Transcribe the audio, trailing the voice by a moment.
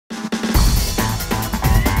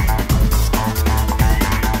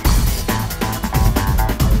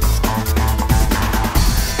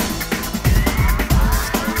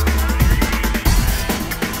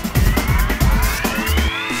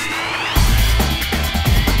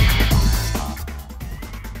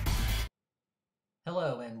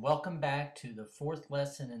Welcome back to the fourth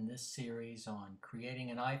lesson in this series on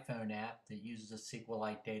creating an iPhone app that uses a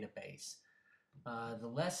SQLITE database. The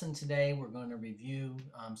lesson today we're going to review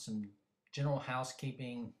some general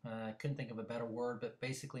housekeeping. I couldn't think of a better word, but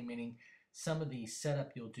basically meaning some of the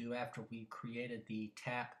setup you'll do after we created the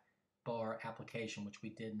tap bar application, which we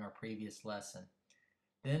did in our previous lesson.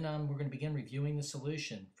 Then we're going to begin reviewing the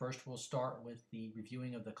solution. First we'll start with the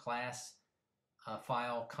reviewing of the class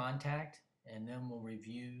file contact, and then we'll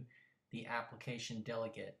review the application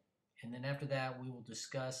delegate. And then after that we will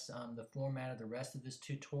discuss the format of the rest of this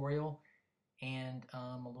tutorial and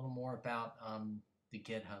a little more about the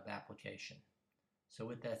GitHub application. So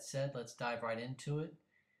with that said, let's dive right into it.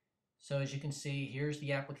 So as you can see, here's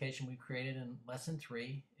the application we created in lesson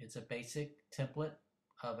 3. It's a basic template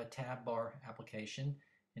of a tab bar application,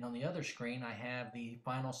 and on the other screen I have the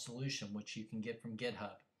final solution, which you can get from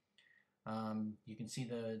GitHub. You can see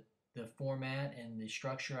the format and the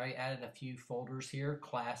structure. I added a few folders here,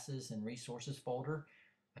 classes and resources folder.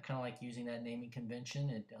 I kind of like using that naming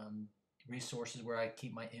convention. Resources where I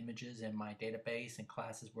keep my images and my database, and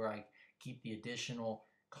classes where I keep the additional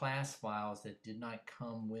class files that did not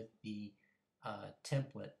come with the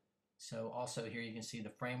template. So also here you can see the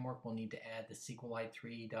framework. We'll need to add the SQLITE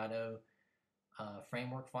 3.0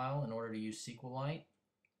 framework file in order to use SQLITE.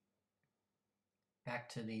 Back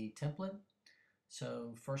to the template.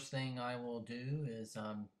 So first thing I will do is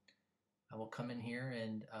I will come in here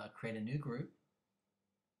and create a new group,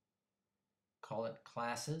 call it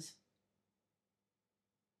classes.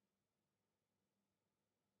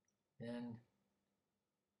 Then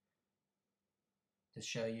to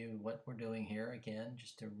show you what we're doing here again,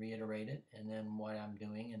 just to reiterate it, and then what I'm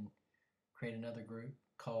doing, and create another group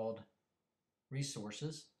called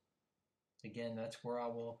resources. Again, that's where I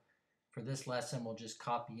will, for this lesson, we'll just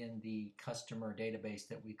copy in the customer database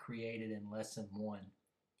that we created in lesson 1.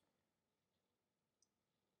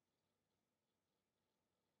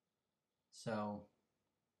 So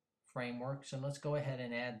framework, so let's go ahead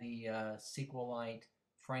and add the SQLITE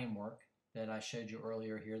framework that I showed you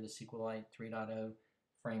earlier here, the SQLITE 3.0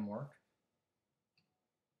 framework.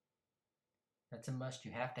 That's a must.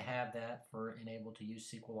 You have to have that for enable to use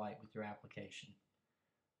SQLITE with your application.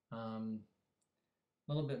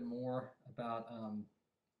 A little bit more about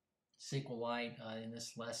SQLITE. In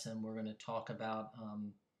this lesson we're going to talk about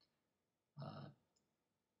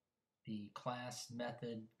the class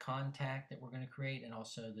method contact that we're going to create, and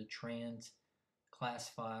also the trans class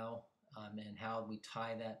file, and how we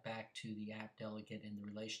tie that back to the app delegate and the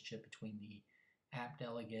relationship between the app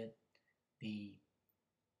delegate, the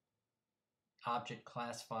object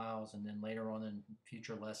class files, and then later on in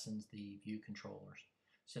future lessons the view controllers.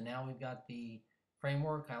 So now we've got the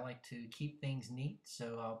framework. I like to keep things neat,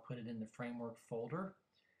 so I'll put it in the framework folder.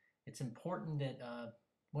 It's important that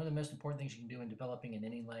one of the most important things you can do in developing in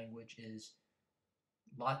any language is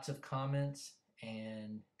lots of comments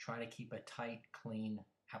and try to keep a tight, clean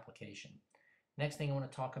application. Next thing I want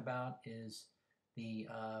to talk about is the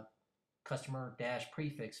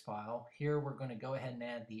customer-prefix file. Here we're going to go ahead and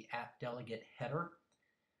add the app delegate header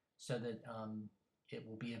so that it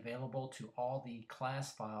will be available to all the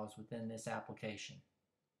class files within this application.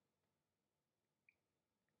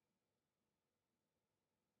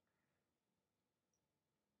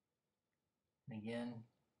 And again,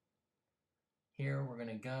 here we're going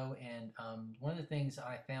to go, and one of the things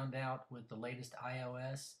I found out with the latest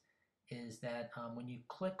iOS is that when you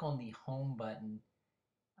click on the home button,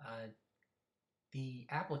 the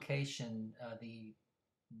application, the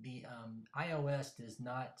iOS does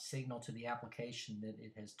not signal to the application that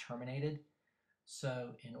it has terminated.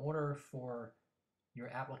 So in order for your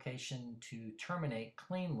application to terminate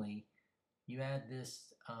cleanly, you add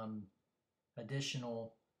this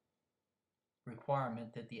additional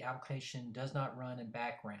requirement that the application does not run in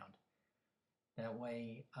background. That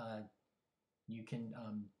way you can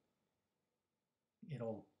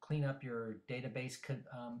it'll clean up your database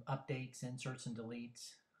updates, inserts, and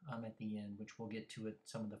deletes at the end, which we'll get to at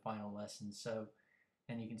some of the final lessons. So,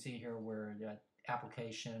 and you can see here where the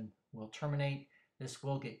application will terminate. This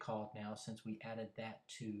will get called now since we added that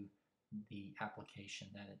to the application,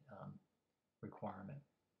 that requirement.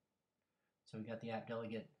 So we got the app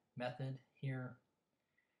delegate method here,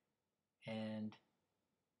 and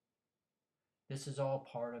this is all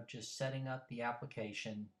part of just setting up the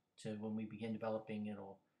application to when we begin developing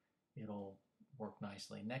it'll work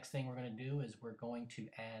nicely. Next thing we're going to do is we're going to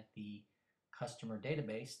add the customer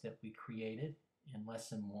database that we created in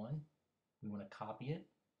lesson 1. We want to copy it,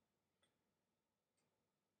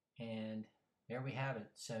 and there we have it.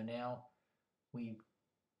 So now we've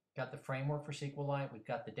got the framework for SQLITE, we've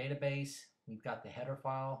got the database, We've got the header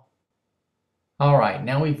file. All right,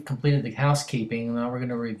 now we've completed the housekeeping. Now we're going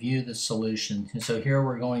to review the solution. And so here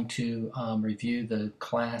we're going to review the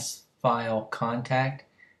class file contact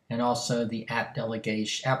and also the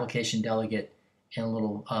application delegate in a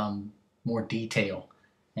little more detail.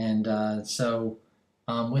 And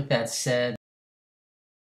with that said,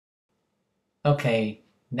 okay,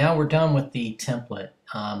 now we're done with the template.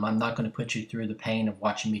 I'm not going to put you through the pain of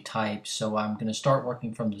watching me type, so I'm going to start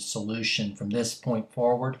working from the solution from this point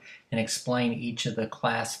forward and explain each of the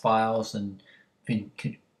class files and view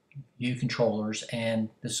controllers. And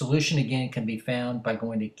the solution again can be found by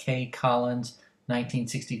going to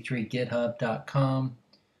kcollins1963github.com.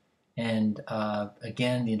 And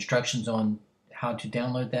again, the instructions on how to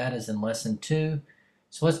download that is in lesson 2.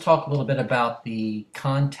 So let's talk a little bit about the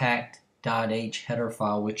contact.h header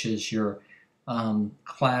file, which is your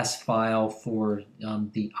class file for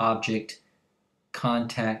the object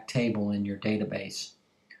contact table in your database.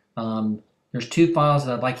 There's 2 files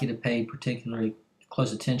that I'd like you to pay particularly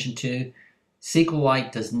close attention to.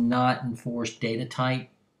 SQLITE does not enforce data type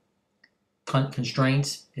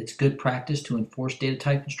constraints. It's good practice to enforce data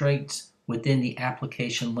type constraints within the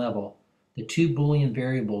application level. The 2 Boolean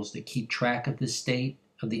variables that keep track of the state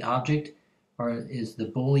of the object is the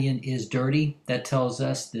Boolean is dirty. That tells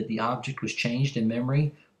us that the object was changed in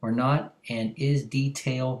memory or not, and is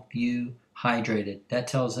detail view hydrated. That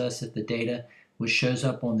tells us if the data which shows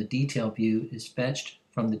up on the detail view is fetched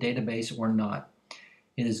from the database or not.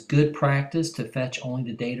 It is good practice to fetch only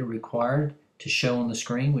the data required to show on the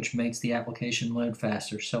screen, which makes the application load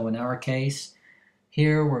faster. So in our case,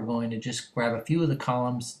 here we're going to just grab a few of the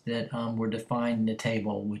columns that were defined in the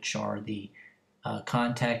table, which are the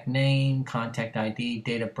contact name, contact ID,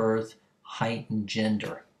 date of birth, height, and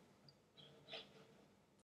gender.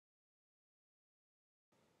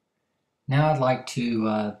 Now I'd like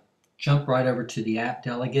to jump right over to the App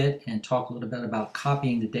Delegate and talk a little bit about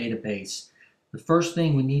copying the database. The first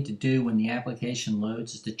thing we need to do when the application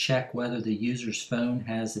loads is to check whether the user's phone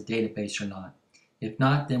has a database or not. If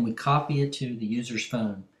not, then we copy it to the user's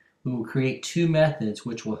phone. We will create 2 methods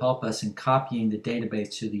which will help us in copying the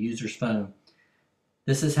database to the user's phone.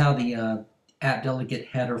 This is how the App Delegate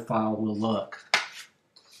header file will look.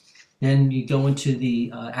 Then you go into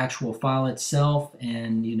the actual file itself,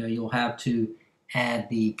 and you'll have to add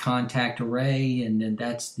the contact array, and then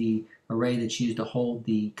that's the array that's used to hold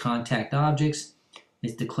the contact objects.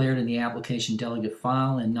 It's declared in the application delegate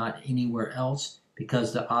file and not anywhere else,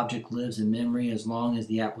 because the object lives in memory as long as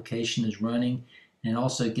the application is running, and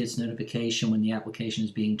also gets notification when the application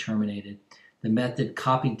is being terminated. The method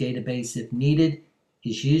copy database if needed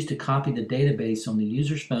is used to copy the database on the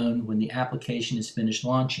user's phone when the application is finished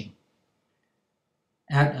launching.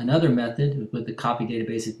 Another method with the copy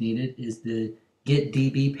database if needed is the get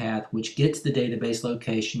DB path, which gets the database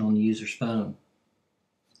location on the user's phone.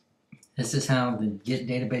 This is how the get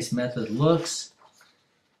database method looks.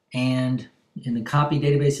 And in the copy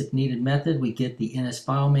database if needed method, we get the NS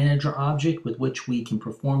file manager object with which we can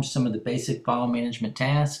perform some of the basic file management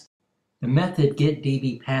tasks. The method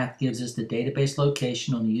getDBPath gives us the database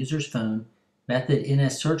location on the user's phone. Method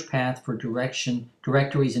NSSearchPath for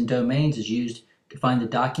directories and domains is used to find the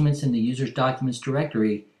documents in the user's documents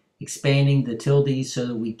directory, expanding the tilde so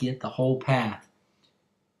that we get the whole path.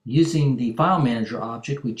 Using the file manager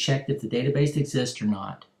object, we checked if the database exists or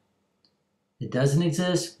not. If it doesn't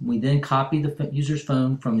exist, we then copy the user's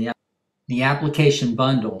phone from the application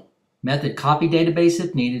bundle. Method copy database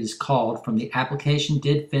if needed is called from the application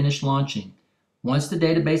did finish launching. Once the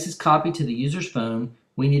database is copied to the user's phone,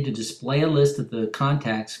 we need to display a list of the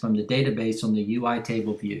contacts from the database on the UI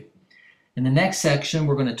table view. In the next section,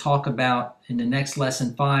 we're going to talk about, in the next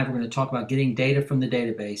lesson 5, we're going to talk about getting data from the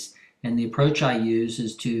database. And the approach I use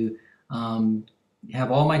is to have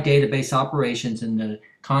all my database operations in the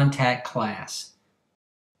contact class.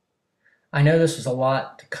 I know this was a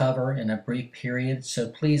lot to cover in a brief period, so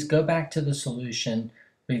please go back to the solution,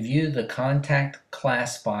 review the contact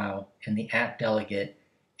class file in the app delegate,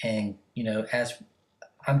 and as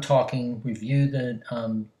I'm talking, review the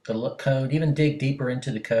code, even dig deeper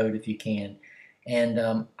into the code if you can. And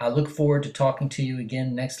I look forward to talking to you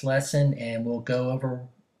again next lesson, and we'll go over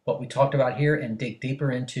what we talked about here and dig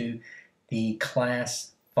deeper into the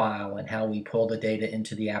class file and how we pull the data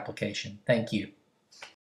into the application. Thank you.